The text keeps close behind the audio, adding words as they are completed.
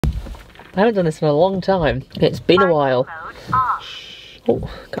I haven't done this in a long time. It's been a while. Oh,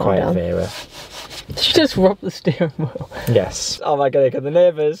 calm down. Vera. Did you just rub the steering wheel? Yes. Oh my god, the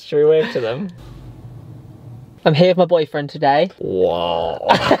neighbours, should we wave to them? I'm here with my boyfriend today. Whoa.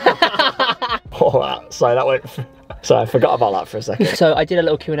 Oh, sorry, that went... Sorry, I forgot about that for a second. So I did a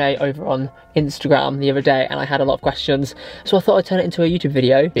little Q&A over on Instagram the other day and I had a lot of questions. So I thought I'd turn it into a YouTube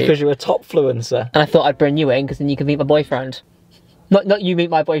video. Because you're a top fluencer. And I thought I'd bring you in because then you can meet my boyfriend. Not you meet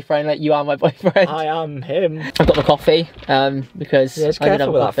my boyfriend, like you are my boyfriend. I am him. I've got the coffee, because yeah, just I did have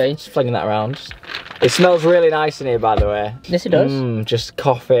careful with coffee. that, just flinging that around. It smells really nice in here, by the way. Yes, it does. Just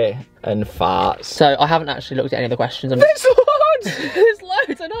coffee and farts. So I haven't actually looked at any of the questions. There's loads! There's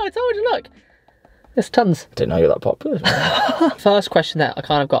loads, I know, I told you, look. There's tons. I didn't know you were that popular. First question that I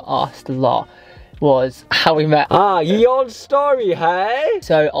kind of got asked a lot was how we met. Ah, ye old story, hey?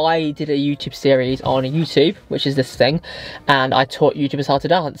 So I did a YouTube series on YouTube, which is this thing, and I taught YouTubers how to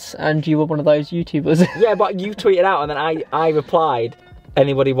dance, and you were one of those YouTubers. Yeah, but you tweeted out and then I replied,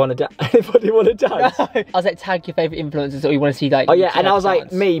 anybody want to dance? I was like, tag your favourite influencers that we want to see, like. Oh yeah, YouTube and I was like,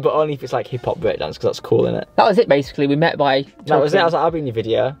 dance. me, but only if it's like hip-hop breakdance, because that's cool, innit? That was it, basically. We met by That was it, I talking, was like, I'll be in your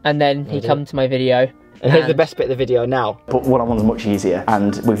video. and then he come to my video. And here's the best bit of the video now. But one-on-one's much easier,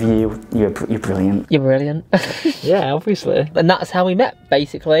 and with you, you're brilliant. You're brilliant. Yeah, obviously. And that's how we met,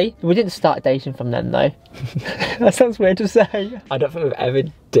 basically. We didn't start dating from then, though. That sounds weird to say. I don't think we've ever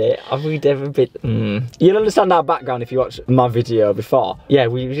have we ever been... You'll understand our background if you watch my video before. Yeah,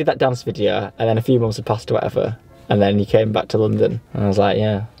 we did that dance video, and then a few months had passed or whatever, and then you came back to London, and I was like,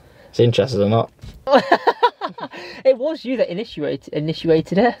 yeah, is he interested or not? It was you that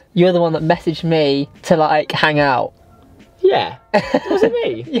initiated it. You're the one that messaged me to, like, hang out. Yeah. Was it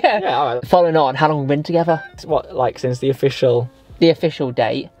me? Yeah. Yeah, alright. Following on, how long have we been together? What, like, since the official... The official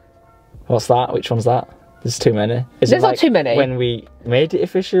date. What's that? Which one's that? There's too many. Is There's it not too many. When we made it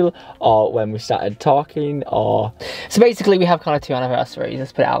official, or when we started talking, or... So basically, we have kind of 2 anniversaries,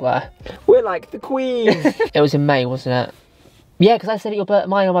 let's put it out there. We're like the Queen! It was in May, wasn't it? Yeah, because I said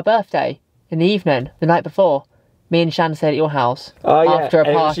mine on my birthday, in the evening, the night before. Me and Shan stayed at your house. Oh yeah, after a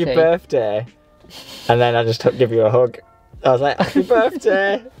and party. it was your birthday. And then I just give you a hug. I was like, happy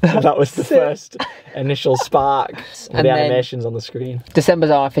birthday! And that was the first initial spark. And the then animations on the screen. December's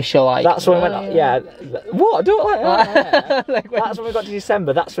our official, like... That's when we went, yeah. What? I don't like that. Like That's when we got to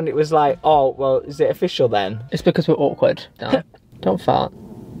December. That's when it was like, oh, well, is it official then? It's because we're awkward. No, don't fart.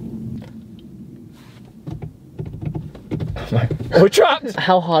 We're trapped!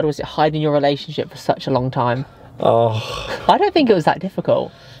 How hard was it hiding your relationship for such a long time? Oh. I don't think it was that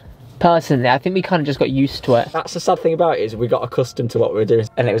difficult. Personally, I think we kind of just got used to it. That's the sad thing about it, is we got accustomed to what we were doing.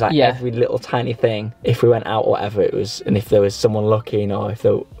 And it was like every little tiny thing. If we went out or whatever, it was, and if there was someone looking, or if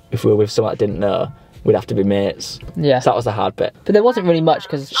we were with someone that didn't know, we'd have to be mates. Yeah. So that was the hard bit. But there wasn't really much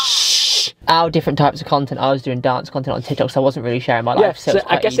because our different types of content, I was doing dance content on TikTok, so I wasn't really sharing my life. Yeah, So, so it was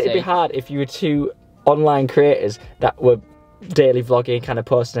quite I guess it'd be easy. hard if you were 2 online creators that were daily vlogging, kind of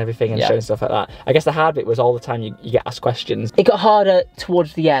posting everything and showing stuff like that. I guess the hard bit was all the time you get asked questions. It got harder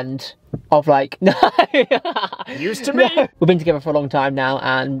towards the end of like, no. Used to me. No. We've been together for a long time now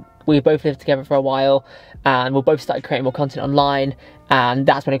and we both lived together for a while and we both started creating more content online and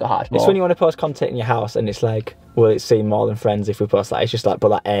that's when it got hard. It's when you want to post content in your house and it's like, will it seem more than friends if we post that? It's just like,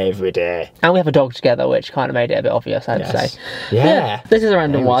 but like every day. And we have a dog together, which kind of made it a bit obvious, I'd say. Yeah. This is a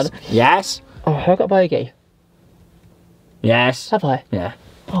random one. Yes. Oh, have I got bogey? Yes. Have I? Yeah.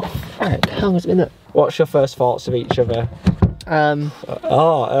 Oh, frick. How long has it been? What's your first thoughts of each other? I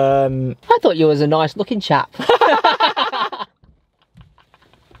thought you was a nice looking chap.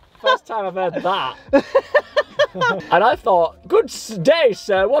 First time I've heard that. And I thought, good day,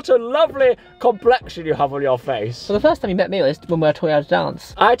 sir. What a lovely complexion you have on your face. So the first time you met me was when we were taught you how to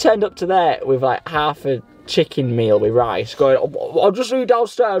dance. I turned up to there with like half a chicken meal with rice, going, I'll just eat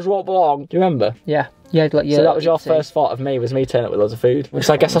downstairs, won't belong. Do you remember? Yeah. Yeah, like, So that was your first thought of me, was me turning up with loads of food.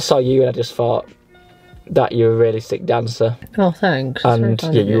 So I guess I saw you and I just thought that you were a really sick dancer. Oh, thanks. That's very And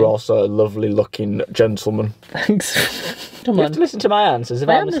kind yeah, of you're also a lovely looking gentleman. Thanks. Come You on. have to listen to my answers. If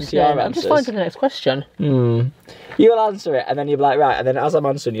I listen to your I'm answers, just finding the next question. you will answer it and then you'll be like, right, and then as I'm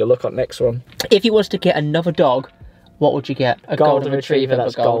answering, you'll look on the next one. If you was to get another dog, what would you get? A golden retriever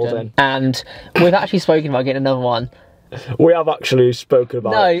that's but golden. And we've actually spoken about getting another one. We have actually spoken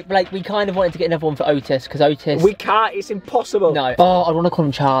about it. No, like we kind of wanted to get another one for Otis because Otis. We can't, it's impossible. No. Oh, I'd want to call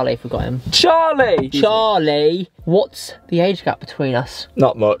him Charlie if we got him. Charlie! Charlie. What's the age gap between us?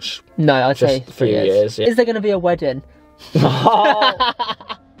 Not much. No, I'd say Just 3 years. Yeah. Is there going to be a wedding? Oh,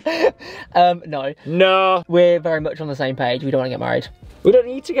 No. no. We're very much on the same page. We don't want to get married. We don't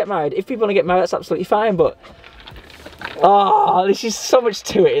need to get married. If people want to get married, that's absolutely fine, but Oh, this is so much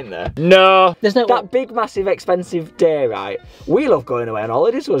to it, isn't there? No. There's no... That big, massive, expensive day, right? We love going away on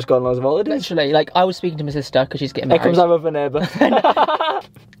holidays, so we're just going on loads of holidays. Literally, like, I was speaking to my sister because she's getting Here married. comes our other neighbour.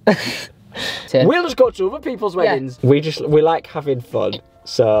 We'll just go to other people's weddings. Yeah. We like having fun,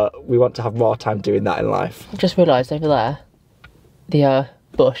 so we want to have more time doing that in life. I've just realised over there, the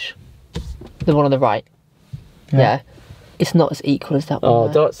bush, the one on the right, yeah, it's not as equal as that one. Oh,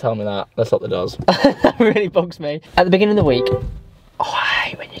 there. don't tell me that. Let's lock the doors. That really bugs me. At the beginning of the week, I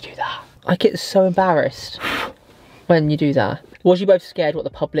hate when you do that. I get so embarrassed when you do that. Was you both scared what the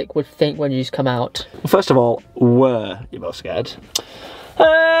public would think when you just come out? Well, first of all, were you both scared?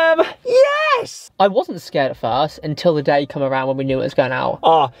 Yes! I wasn't scared at first until the day come around when we knew it was going out.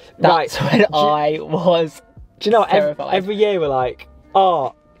 Oh, That's right. when I was Do you know, terrified. every year we're like,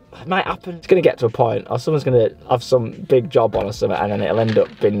 oh, it might happen. It's going to get to a point, or someone's going to have some big job on or something, and then it'll end up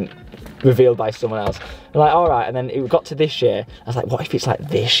being revealed by someone else. I'm like, all right, and then it got to this year. I was like, what if it's like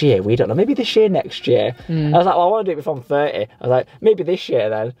this year? We don't know. Maybe this year, next year. I was like, well, I want to do it before I'm 30. I was like, maybe this year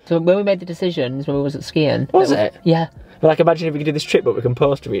then. So when we made the decisions when we wasn't skiing. Was it? Yeah. But like, imagine if we could do this trip, but we can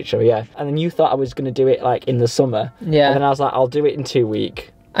post to each other, yeah. And then you thought I was going to do it like in the summer. Yeah. And then I was like, I'll do it in 2 weeks.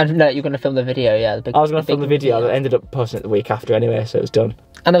 And no, you're going to film the video, yeah. The big, I was going to film the video, I ended up posting it the week after anyway, so it was done.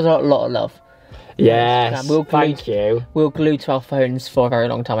 And there was a lot of love. Yes, We'll thank you. We were glued to our phones for a very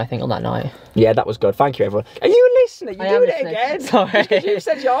long time, I think, on that night. Yeah, that was good. Thank you, everyone. Are you listening? You're doing it again. Sorry. You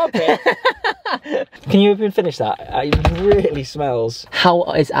said your bit. Can you even finish that? It really smells. How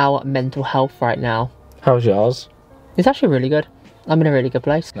is our mental health right now? How's yours? It's actually really good. I'm in a really good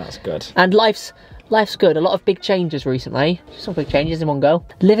place. That's good. And life's good. A lot of big changes recently. Some big changes in one go.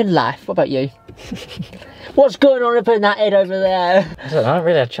 Living life. What about you? What's going on up in that head over there? I don't know, I haven't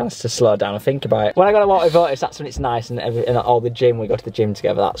really had a chance to slow down and think about it. When I got a lot of voters, that's when it's nice, and all the gym, we go to the gym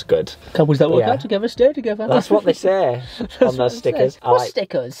together, that's good. Couples that work out together, stay together. That's what they say on those stickers. What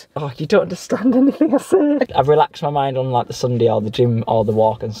stickers? Oh, you don't understand anything I say. I've relaxed my mind on like the Sunday or the gym or the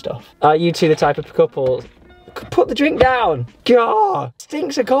walk and stuff. Are you two the type of couple? Put the drink down. God,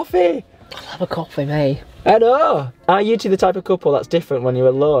 stinks of coffee. I love a coffee, mate. I know. Are you two the type of couple that's different when you're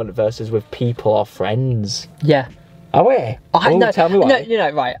alone versus with people or friends? Yeah. Are we? No, tell me why. No,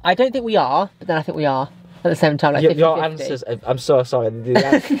 right. I don't think we are, but then I think we are at the same time. Like Your 50-50. answers, I'm so sorry to do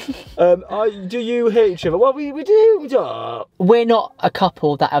that. Do you hate each other? Well, we do. We don't. We're not a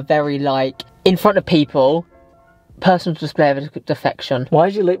couple that are very, like, in front of people, personal display of affection. Why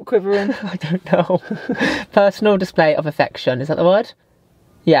is your lip quivering? I don't know. Personal display of affection, is that the word?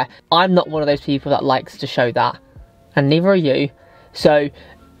 Yeah, I'm not one of those people that likes to show that, and neither are you. So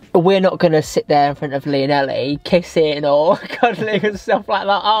we're not going to sit there in front of Leonelli kissing or cuddling and stuff like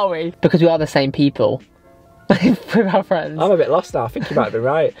that, are we? Because we are the same people with our friends. I'm a bit lost now. I think you might be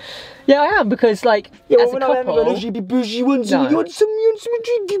right. Yeah, I am, because like, Yeah, as a couple, we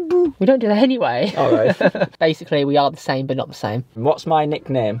don't do that anyway. All right. Basically, we are the same, but not the same. What's my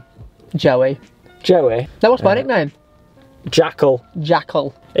nickname? Joey. Joey. No, what's my nickname? Jackal.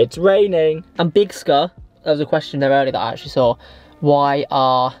 Jackal. It's raining. And Big Scar. There was a question there earlier that I actually saw. Why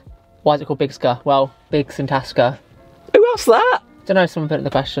is it called Big Scar? Well, Biggs and Tasker. Who asked that? Don't know, someone put it in the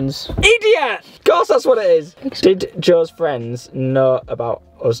questions. Idiot! Of course that's what it is. Did Joe's friends know about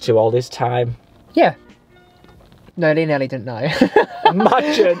us two all this time? Yeah. No, Leonelli didn't know.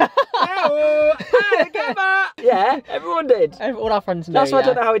 Imagine. Yeah, everyone did. All our friends know. That's why I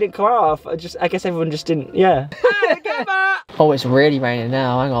don't know how he didn't come off. I guess everyone just didn't. Yeah. Oh, it's really raining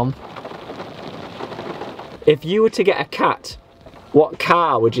now. Hang on. If you were to get a cat, what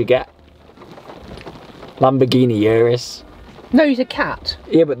car would you get? Lamborghini Urus. No, he's a cat.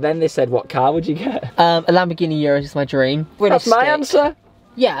 Yeah, but then they said, what car would you get? A Lamborghini Urus is my dream. That's my answer.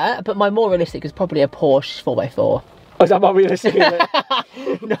 Yeah, but my more realistic is probably a Porsche 4x4. Oh, is that more realistic? Is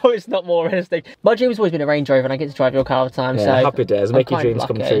it? No, it's not more realistic. My dream has always been a Range Rover, and I get to drive your car all the time. Yeah, so happy days. I'm Make your kind of dreams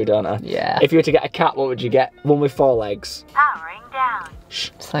come lucky. true, don't I? Yeah. If you were to get a cat, what would you get? One with 4 legs. Powering down.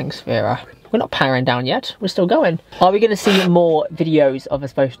 Thanks, Vera. We're not powering down yet. We're still going. Are we going to see more videos of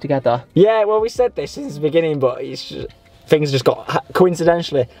us both together? Yeah, well, we said this since the beginning, but it's just, things just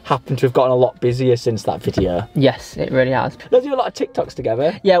coincidentally happened to have gotten a lot busier since that video. Yes, it really has. Let's do a lot of TikToks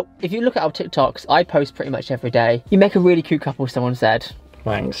together. Yeah, if you look at our TikToks, I post pretty much every day. You make a really cute couple, someone said.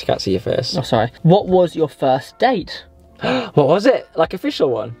 Thanks, can't see your face. Oh, sorry. What was your first date? What was it? Like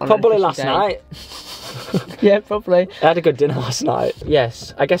official one? On an Probably official last date. night. Yeah, probably. I had a good dinner last night.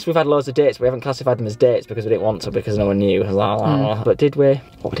 Yes, I guess we've had loads of dates, but we haven't classified them as dates because we didn't want to, because no one knew. But did we?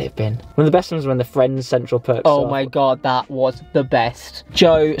 What would it have been? One of the best ones were when the Friends Central Perks. Oh my god, that was the best.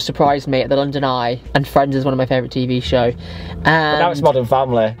 Joe surprised me at the London Eye, and Friends is one of my favourite TV show. And Now it's Modern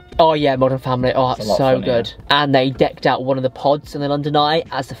Family. oh yeah, Modern Family. Oh, that's a lot so funnier. good. And they decked out one of the pods in the London Eye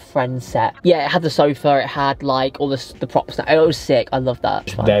as a Friends set. Yeah, it had the sofa. It had like all the props. It was sick. I love that. It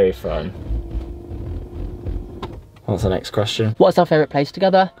was fun. Very fun. What's the next question? What's our favourite place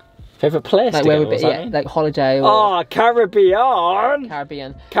together? Favourite place? Like to where go, would be? was that Yeah, mean? like holiday or Oh, Caribbean!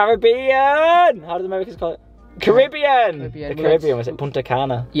 Caribbean. Caribbean! How do the Americans call it? Caribbean! Caribbean. The Caribbean, was it Punta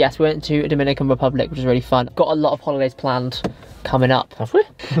Cana? Yes, we went to Dominican Republic, which was really fun. Got a lot of holidays planned coming up. Have we?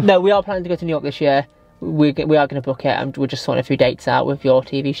 No, we are planning to go to New York this year. We are going to book it, and we're just sorting a few dates out with your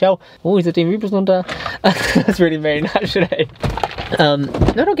TV show. Oh, is it Dean Reaper's under? That's really mean, actually. No,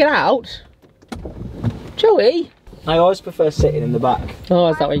 don't get out. Joey! I always prefer sitting in the back. Oh,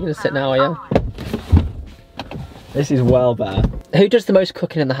 is that where you're going to sit now, are you? This is well better. Who does the most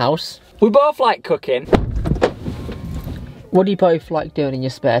cooking in the house? We both like cooking. What do you both like doing in your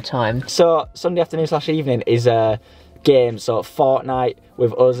spare time? So, Sunday afternoon / evening is games, so Fortnite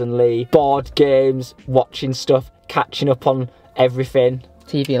with us and Lee. Board games, watching stuff, catching up on everything.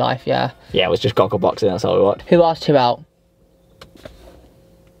 TV life, yeah. Yeah, it was just goggle boxing, that's all we watched. Who asked who out?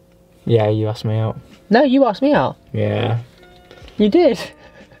 Yeah, you asked me out. No, you asked me out. Yeah. You did.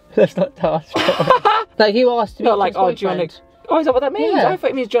 That's not task. Like, who asked to be Not like, Tim's oh, do you want boyfriend? to... Oh, is that what that means? Yeah. I thought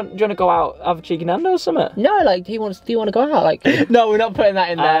it means, do you want to go out, have a cheeky Nando or something? No, like, do you want to go out? Like, no, we're not putting that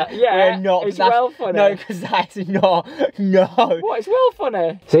in there. Yeah, we're not. it's That's- well funny. No, because that's not. No. What, it's well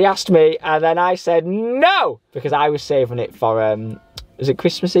funny. So he asked me, and then I said no! Because I was saving it for, was it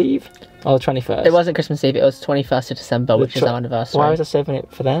Christmas Eve? Or the 21st? It wasn't Christmas Eve. It was 21st of December, which is our anniversary. Why was I saving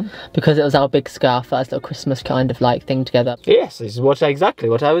it for then? Because it was our big scarf, first little Christmas kind of like thing together. Yes, this is exactly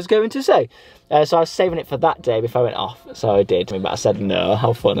what I was going to say. So I was saving it for that day before I went off. So I did, but I said no.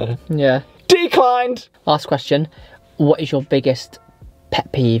 How funny. Yeah. Declined! Last question. What is your biggest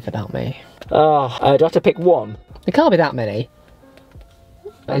pet peeve about me? Oh, do I have to pick one? There can't be that many.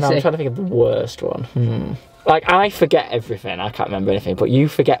 No, I'm trying to think of the worst one. Like, I forget everything. I can't remember anything. But you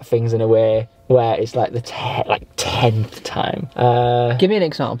forget things in a way where it's like the 10th time. Give me an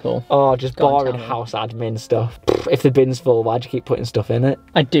example. Oh, just Go on, boring tell me. house admin stuff. If the bin's full, why'd you keep putting stuff in it?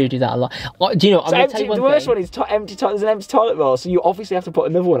 I do that a lot. Oh, do you know, I'm going to tell you one The worst thing. one is empty toilet. There's an empty toilet roll, so you obviously have to put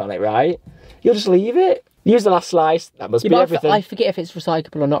another one on it, right? You'll just leave it. Use the last slice. That must Yeah, be but everything. I forget if it's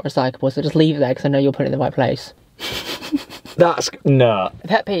recyclable or not recyclable, so just leave it there because I know you'll put it in the right place. That's no.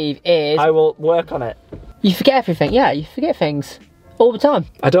 Pet peeve is I will work on it. you forget everything. Yeah, you forget things all the time.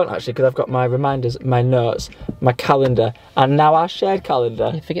 I don't actually, because I've got my reminders, my notes, my calendar, and now our shared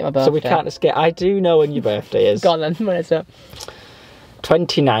calendar. You forget my birthday. So we can't escape. I do know when your birthday is. Go on then, when is it?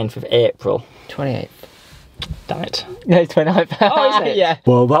 29th of April. 28th. Damn it. No, it's 29th. Oh, is it? Yeah.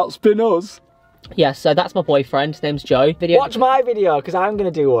 Well, that's been us. Yeah, so that's my boyfriend. His name's Joe. Video. Watch my video, because I'm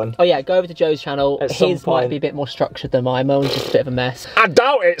going to do one. Oh yeah, go over to Joe's channel. At some His might point. be a bit more structured than mine. Mine's just a bit of a mess. I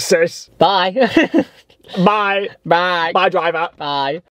doubt it, sis. Bye. Bye. Bye. Bye, driver. Bye.